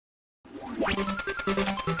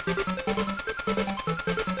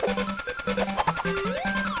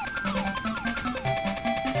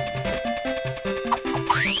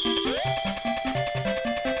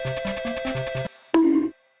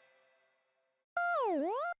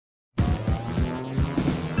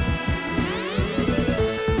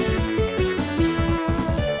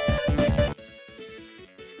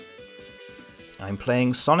I'm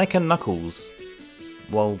playing Sonic and Knuckles,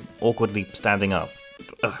 while awkwardly standing up.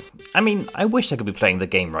 Ugh. I mean, I wish I could be playing the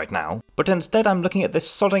game right now, but instead I'm looking at this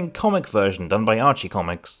sodding comic version done by Archie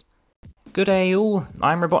Comics. Good day all,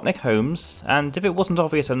 I'm RobotnikHolmes, and if it wasn't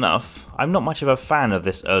obvious enough, I'm not much of a fan of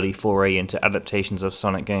this early foray into adaptations of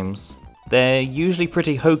Sonic games. They're usually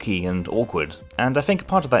pretty hokey and awkward, and I think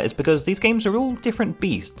part of that is because these games are all different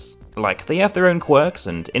beasts. Like, they have their own quirks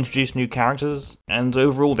and introduce new characters, and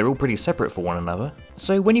overall they're all pretty separate for one another.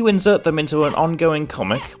 So when you insert them into an ongoing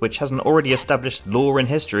comic, which has an already established lore and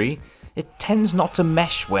history, it tends not to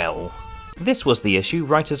mesh well. This was the issue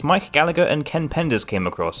writers Mike Gallagher and Ken Penders came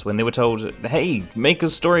across when they were told, hey, make a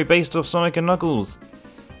story based off Sonic and Knuckles.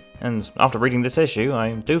 And after reading this issue,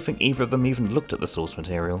 I don't think either of them even looked at the source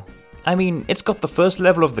material. I mean, it's got the first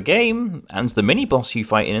level of the game, and the mini-boss you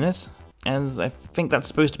fight in it, and I think that's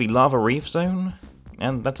supposed to be Lava Reef Zone,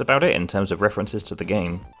 and that's about it in terms of references to the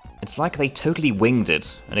game. It's like they totally winged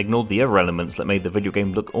it, and ignored the other elements that made the video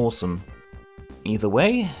game look awesome. Either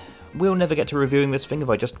way, we'll never get to reviewing this thing if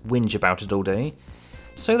I just whinge about it all day,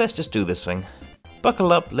 so let's just do this thing.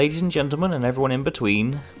 Buckle up, ladies and gentlemen, and everyone in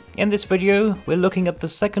between. In this video, we're looking at the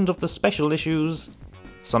second of the special issues,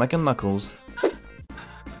 Sonic and Knuckles.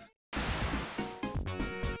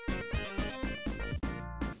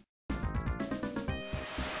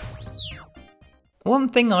 One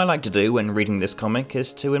thing I like to do when reading this comic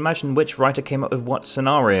is to imagine which writer came up with what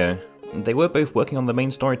scenario. They were both working on the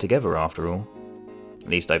main story together after all. At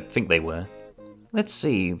least I think they were. Let's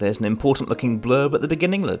see, there's an important looking blurb at the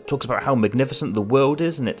beginning that talks about how magnificent the world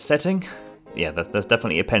is and its setting. Yeah, that's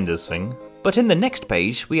definitely a Penders thing. But in the next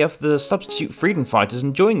page, we have the substitute freedom fighters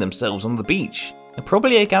enjoying themselves on the beach.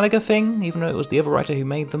 Probably a Gallagher thing, even though it was the other writer who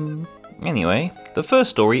made them. Anyway, the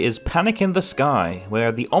first story is Panic in the Sky,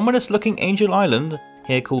 where the ominous-looking Angel Island,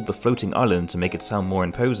 here called the Floating Island to make it sound more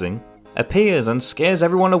imposing, appears and scares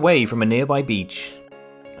everyone away from a nearby beach.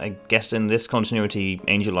 I guess in this continuity,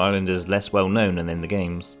 Angel Island is less well known than in the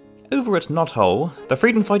games. Over at Knothole, the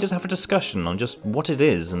freedom fighters have a discussion on just what it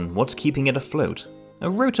is and what's keeping it afloat.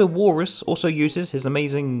 Rotor Walrus also uses his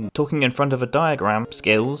amazing talking in front of a diagram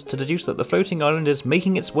skills to deduce that the floating island is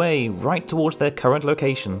making its way right towards their current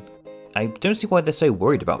location. I don't see why they're so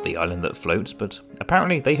worried about the island that floats, but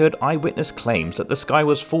apparently they heard eyewitness claims that the sky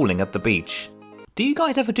was falling at the beach. Do you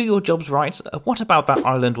guys ever do your jobs right? What about that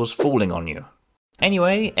island was falling on you?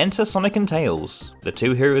 Anyway, enter Sonic and Tails, the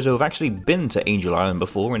two heroes who have actually been to Angel Island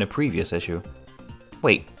before in a previous issue.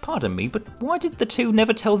 Wait, pardon me, but why did the two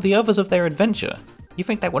never tell the others of their adventure? You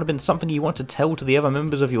think that would have been something you want to tell to the other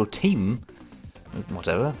members of your team?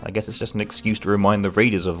 Whatever, I guess it's just an excuse to remind the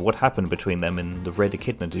raiders of what happened between them and the Red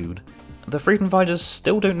Echidna dude. The freedom fighters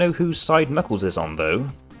still don't know whose side Knuckles is on though,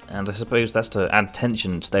 and I suppose that's to add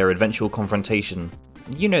tension to their eventual confrontation.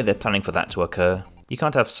 You know they're planning for that to occur. You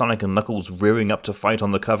can't have Sonic and Knuckles rearing up to fight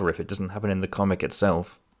on the cover if it doesn't happen in the comic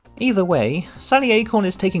itself. Either way, Sally Acorn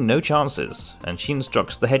is taking no chances, and she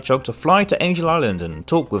instructs the Hedgehog to fly to Angel Island and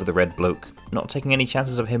talk with the red bloke, not taking any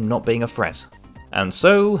chances of him not being a threat. And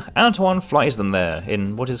so, Antoine flies them there,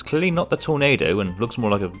 in what is clearly not the Tornado and looks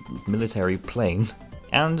more like a military plane.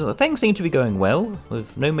 And things seem to be going well,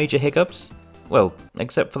 with no major hiccups. Well,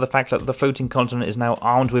 except for the fact that the floating continent is now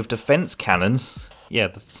armed with defense cannons. Yeah,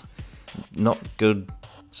 that's not good.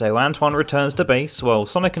 So Antoine returns to base while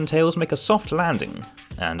Sonic and Tails make a soft landing.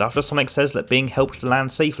 And after Sonic says that being helped to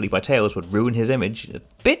land safely by Tails would ruin his image,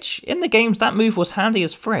 bitch, in the games that move was handy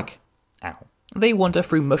as frick. Ow. They wander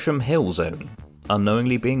through Mushroom Hill Zone,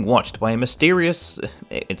 unknowingly being watched by a mysterious...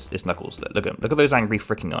 It's Knuckles. Look at those angry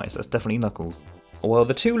fricking eyes, that's definitely Knuckles. While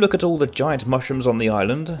the two look at all the giant mushrooms on the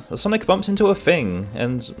island, Sonic bumps into a thing,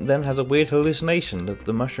 and then has a weird hallucination that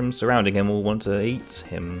the mushrooms surrounding him will want to eat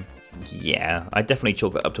him. Yeah, I definitely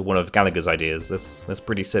chalk that up to one of Gallagher's ideas, that's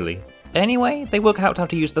pretty silly. Anyway, they work out how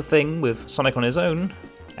to use the thing with Sonic on his own,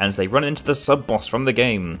 and they run into the sub-boss from the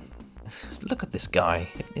game. Look at this guy,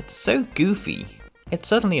 it's so goofy. It's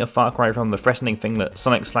certainly a far cry from the threatening thing that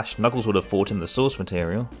Sonic/Knuckles would have fought in the source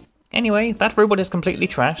material. Anyway, that robot is completely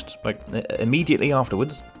trashed, like, immediately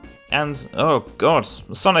afterwards. And, oh god,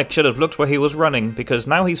 Sonic should have looked where he was running, because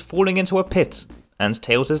now he's falling into a pit, and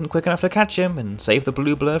Tails isn't quick enough to catch him and save the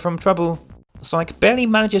blue blur from trouble. Sonic barely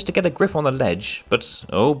manages to get a grip on the ledge, but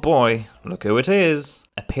oh boy, look who it is,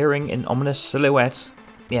 appearing in ominous silhouette.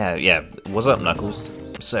 Yeah, what's up, Knuckles?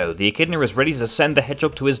 So, the Echidna is ready to send the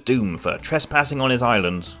Hedgehog to his doom for trespassing on his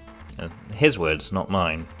island. His words, not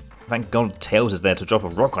mine. Thank God Tails is there to drop a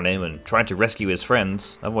rock on him and try to rescue his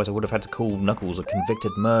friends, otherwise I would have had to call Knuckles a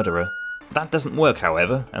convicted murderer. That doesn't work,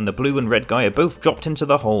 however, and the blue and red guy are both dropped into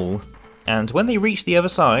the hole. And when they reach the other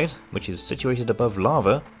side, which is situated above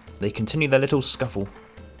lava, they continue their little scuffle.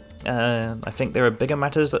 I think there are bigger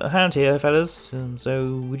matters at hand here, fellas,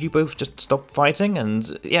 so would you both just stop fighting?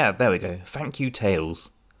 And yeah, there we go. Thank you,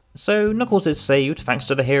 Tails. So Knuckles is saved thanks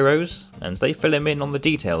to the heroes, and they fill him in on the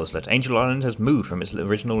details that Angel Island has moved from its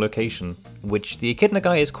original location, which the Echidna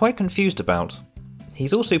guy is quite confused about.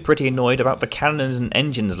 He's also pretty annoyed about the cannons and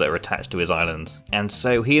engines that are attached to his island, and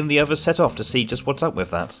so he and the others set off to see just what's up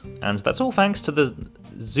with that. And that's all thanks to the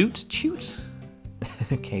Zoot Chute?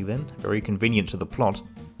 Okay then, very convenient to the plot.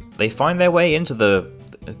 They find their way into the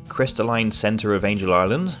crystalline centre of Angel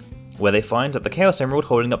Island, where they find that the Chaos Emerald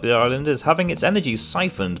holding up the island is having its energy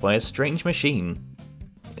siphoned by a strange machine.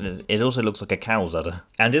 It also looks like a cow's udder.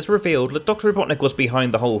 And it's revealed that Dr. Robotnik was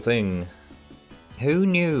behind the whole thing. Who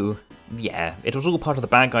knew? Yeah, it was all part of the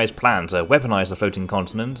bad guy's plan to weaponize the floating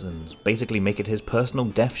continent and basically make it his personal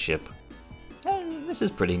death ship. This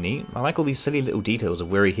is pretty neat. I like all these silly little details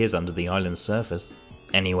of where he is under the island's surface.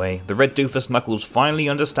 Anyway, the red doofus Knuckles finally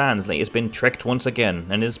understands that he's been tricked once again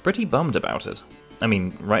and is pretty bummed about it. I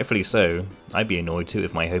mean, rightfully so. I'd be annoyed too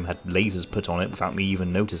if my home had lasers put on it without me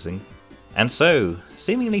even noticing. And so,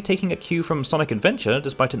 seemingly taking a cue from Sonic Adventure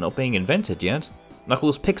despite it not being invented yet,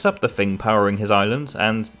 Knuckles picks up the thing powering his island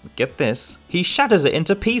and, get this, he shatters it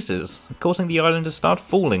into pieces, causing the island to start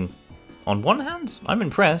falling. On one hand, I'm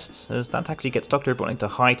impressed, as that actually gets Dr. Robotnik to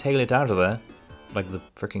hightail it out of there, like the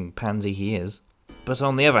frickin' pansy he is. But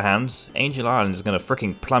on the other hand, Angel Island is gonna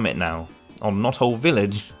frickin' plummet now, on Knothole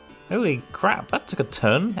Village. Holy crap, that took a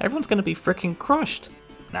turn, everyone's gonna be frickin' crushed.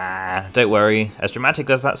 Nah, don't worry, as dramatic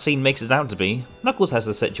as that scene makes it out to be, Knuckles has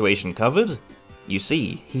the situation covered. You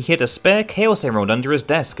see, he hid a spare Chaos Emerald under his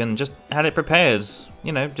desk and just had it prepared,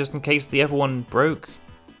 you know, just in case the other one broke.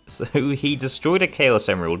 So he destroyed a Chaos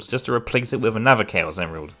Emerald just to replace it with another Chaos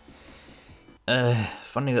Emerald.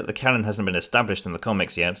 Funny that the canon hasn't been established in the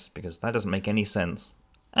comics yet, because that doesn't make any sense.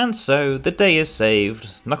 And so, the day is saved,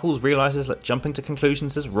 Knuckles realises that jumping to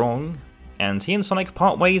conclusions is wrong, and he and Sonic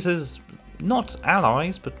part ways as, not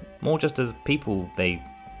allies, but more just as people they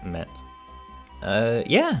met.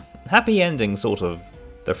 Yeah, happy ending, sort of.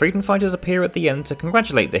 The Freedom Fighters appear at the end to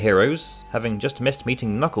congratulate the heroes, having just missed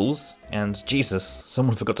meeting Knuckles, and Jesus,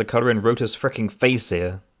 someone forgot to colour in Rotor's fricking face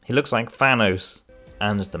here. He looks like Thanos.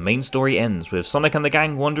 And the main story ends with Sonic and the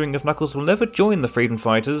gang wondering if Knuckles will never join the Freedom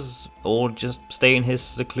Fighters, or just stay in his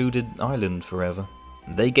secluded island forever.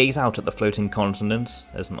 They gaze out at the floating continent,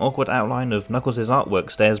 as an awkward outline of Knuckles'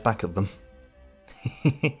 artwork stares back at them.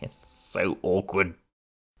 It's so awkward.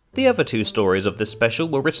 The other two stories of this special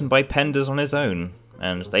were written by Penders on his own,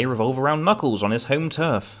 and they revolve around Knuckles on his home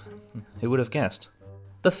turf. Who would have guessed?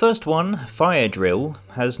 The first one, Fire Drill,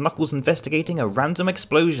 has Knuckles investigating a random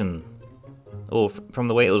explosion. Or, from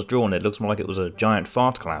the way it was drawn, it looks more like it was a giant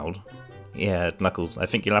fart cloud. Yeah, Knuckles, I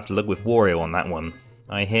think you'll have to look with Wario on that one.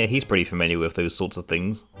 I hear he's pretty familiar with those sorts of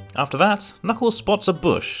things. After that, Knuckles spots a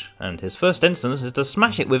bush, and his first instance is to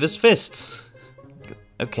smash it with his fists.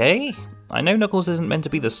 Okay, I know Knuckles isn't meant to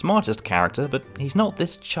be the smartest character, but he's not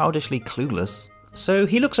this childishly clueless. So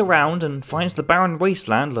he looks around and finds the barren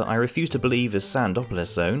wasteland that I refuse to believe is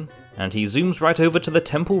Sandopolis Zone, and he zooms right over to the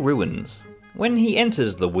temple ruins. When he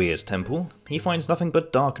enters the weird temple, he finds nothing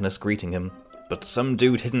but darkness greeting him, but some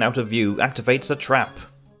dude hidden out of view activates a trap.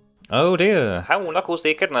 Oh dear, how will Knuckles the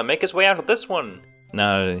Echidna make his way out of this one?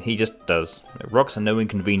 No, he just does. Rocks are no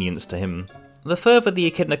inconvenience to him. The further the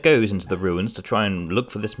Echidna goes into the ruins to try and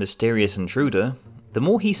look for this mysterious intruder, the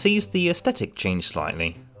more he sees the aesthetic change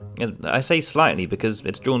slightly. I say slightly because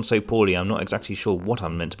it's drawn so poorly I'm not exactly sure what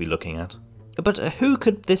I'm meant to be looking at. But who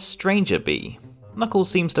could this stranger be? Knuckles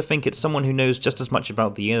seems to think it's someone who knows just as much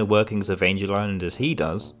about the inner workings of Angel Island as he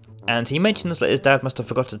does, and he mentions that his dad must have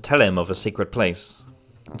forgot to tell him of a secret place.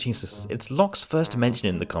 Jesus, it's Locke's first mention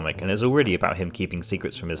in the comic, and it's already about him keeping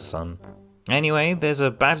secrets from his son. Anyway, there's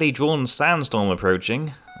a badly drawn sandstorm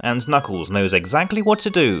approaching, and Knuckles knows exactly what to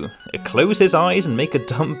do. Close his eyes and make a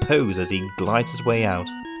dumb pose as he glides his way out.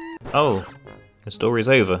 Oh, the story's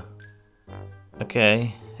over.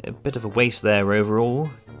 Okay, a bit of a waste there overall.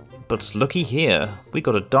 But looky here, we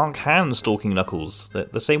got a dark hand stalking Knuckles,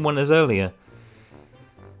 the same one as earlier.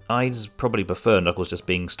 I'd probably prefer Knuckles just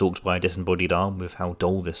being stalked by a disembodied arm with how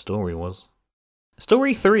dull this story was.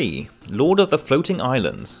 Story 3, Lord of the Floating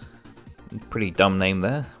Islands. Pretty dumb name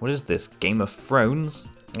there. What is this, Game of Thrones?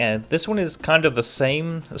 Yeah, this one is kind of the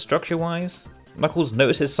same, structure-wise. Knuckles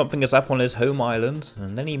notices something is up on his home island,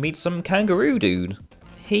 and then he meets some kangaroo dude.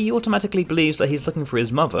 He automatically believes that he's looking for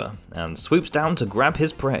his mother, and swoops down to grab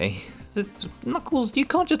his prey. Knuckles, you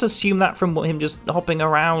can't just assume that from him just hopping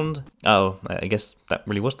around. Oh, I guess that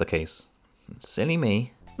really was the case. Silly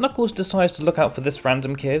me. Knuckles decides to look out for this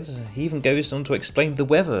random kid. He even goes on to explain the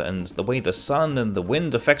weather and the way the sun and the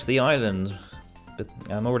wind affects the island. But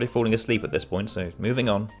I'm already falling asleep at this point, so moving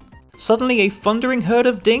on. Suddenly a thundering herd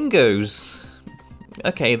of dingoes.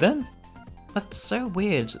 Okay then. That's so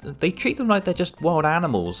weird. They treat them like they're just wild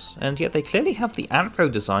animals, and yet they clearly have the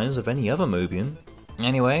anthro designs of any other Mobian.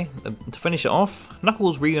 Anyway, to finish it off,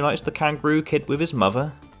 Knuckles reunites the kangaroo kid with his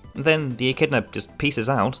mother. Then the echidna just pieces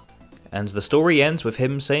out. And the story ends with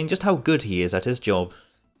him saying just how good he is at his job.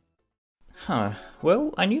 Huh,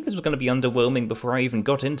 well, I knew this was going to be underwhelming before I even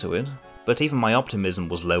got into it, but even my optimism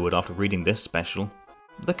was lowered after reading this special.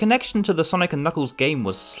 The connection to the Sonic & Knuckles game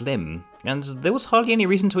was slim, and there was hardly any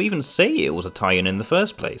reason to even say it was a tie-in in the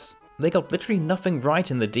first place. They got literally nothing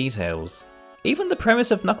right in the details. Even the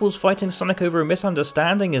premise of Knuckles fighting Sonic over a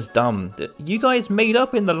misunderstanding is dumb, that you guys made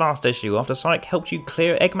up in the last issue after Sonic helped you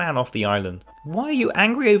clear Eggman off the island. Why are you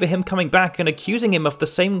angry over him coming back and accusing him of the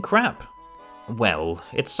same crap? Well,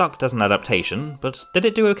 it sucked as an adaptation, but did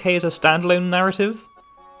it do okay as a standalone narrative?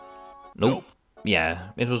 Nope. Yeah,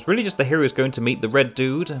 it was really just the heroes going to meet the red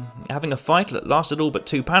dude, having a fight that lasted all but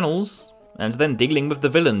 2 panels, and then dealing with the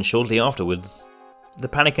villain shortly afterwards. The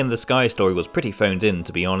Panic in the Sky story was pretty phoned in,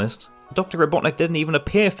 to be honest. Dr. Robotnik didn't even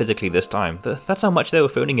appear physically this time, that's how much they were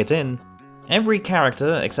phoning it in. Every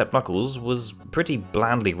character, except Knuckles, was pretty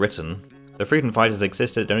blandly written. The Freedom Fighters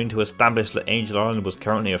existed only to establish that Angel Island was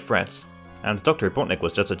currently a threat, and Dr. Robotnik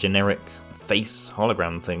was just a generic face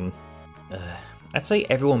hologram thing. I'd say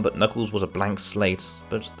everyone but Knuckles was a blank slate,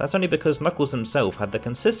 but that's only because Knuckles himself had the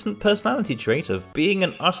consistent personality trait of being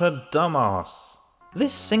an utter dumbass.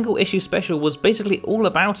 This single issue special was basically all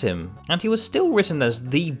about him, and he was still written as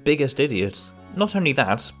the biggest idiot. Not only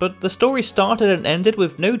that, but the story started and ended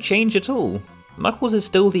with no change at all. Knuckles is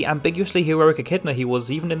still the ambiguously heroic echidna he was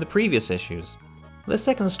even in the previous issues. The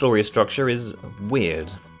second story structure is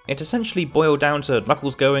weird. It essentially boiled down to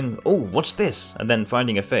Knuckles going, "Oh, what's this?" and then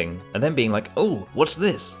finding a thing, and then being like, "Oh, what's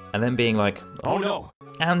this?" and then being like, "Oh no."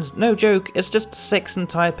 And no joke, it's just 6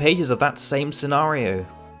 entire pages of that same scenario.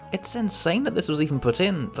 It's insane that this was even put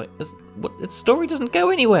in. Like, its story doesn't go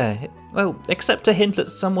anywhere. Well, except to hint that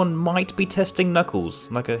someone might be testing Knuckles,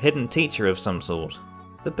 like a hidden teacher of some sort.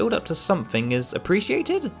 The build-up to something is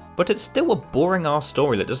appreciated, but it's still a boring-ass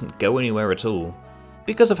story that doesn't go anywhere at all.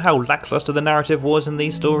 Because of how lackluster the narrative was in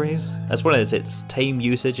these stories, as well as its tame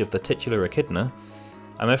usage of the titular echidna,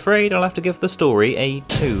 I'm afraid I'll have to give the story a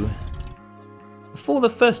 2. For the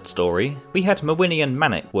first story, we had Mawini and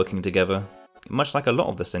Manic working together, much like a lot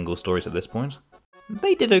of the single stories at this point.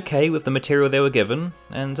 They did okay with the material they were given,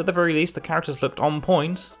 and at the very least the characters looked on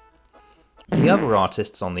point. The other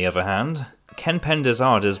artists, on the other hand, Ken Penders'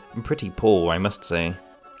 art is pretty poor, I must say.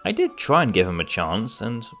 I did try and give him a chance,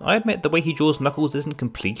 and I admit the way he draws Knuckles isn't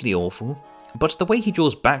completely awful, but the way he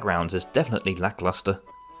draws backgrounds is definitely lackluster.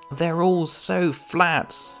 They're all so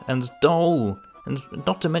flat, and dull, and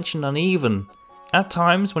not to mention uneven. At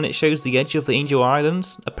times, when it shows the edge of the Angel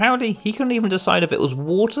Island, apparently he couldn't even decide if it was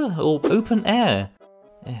water or open air.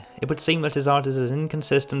 It would seem that his art is as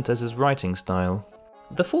inconsistent as his writing style.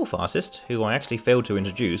 The fourth artist, who I actually failed to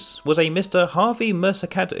introduce, was a Mr. Harvey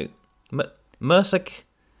Mercicado.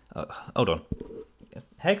 Hold on.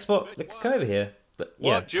 Hegspot, come over here.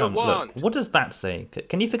 What you want? Look, what does that say?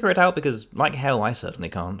 Can you figure it out? Because, like hell, I certainly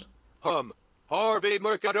can't. Harvey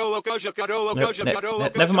Mercado.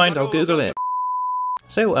 Never mind, I'll Google it.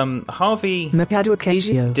 So, Harvey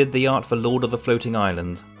did the art for Lord of the Floating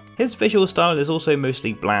Island. His visual style is also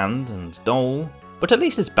mostly bland and dull, but at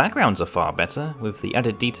least his backgrounds are far better, with the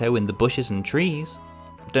added detail in the bushes and trees.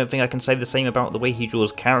 Don't think I can say the same about the way he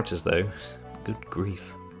draws characters though. Good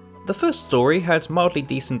grief. The first story had mildly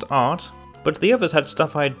decent art, but the others had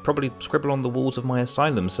stuff I'd probably scribble on the walls of my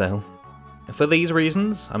asylum cell. For these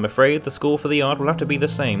reasons, I'm afraid the score for the art will have to be the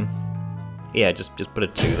same. Yeah, just put a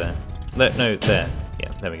 2 there. No, there.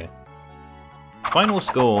 Yeah, there we go. Final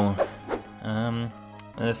score.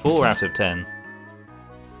 4 out of 10.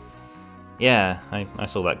 Yeah, I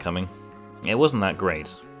saw that coming. It wasn't that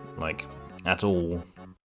great. Like, at all.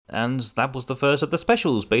 And that was the first of the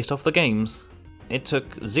specials based off the games. It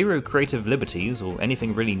took 0 creative liberties or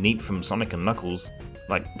anything really neat from Sonic and Knuckles,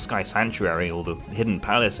 like Sky Sanctuary or the Hidden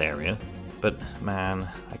Palace area. But man,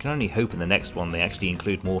 I can only hope in the next one they actually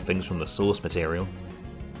include more things from the source material.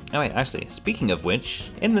 Oh wait, actually, speaking of which,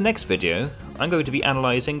 in the next video, I'm going to be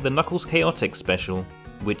analysing the Knuckles Chaotix special,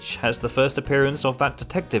 which has the first appearance of that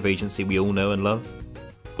detective agency we all know and love.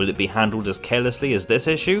 Will it be handled as carelessly as this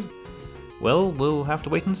issue? Well, we'll have to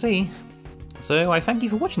wait and see. So I thank you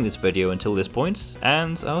for watching this video until this point,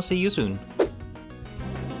 and I'll see you soon.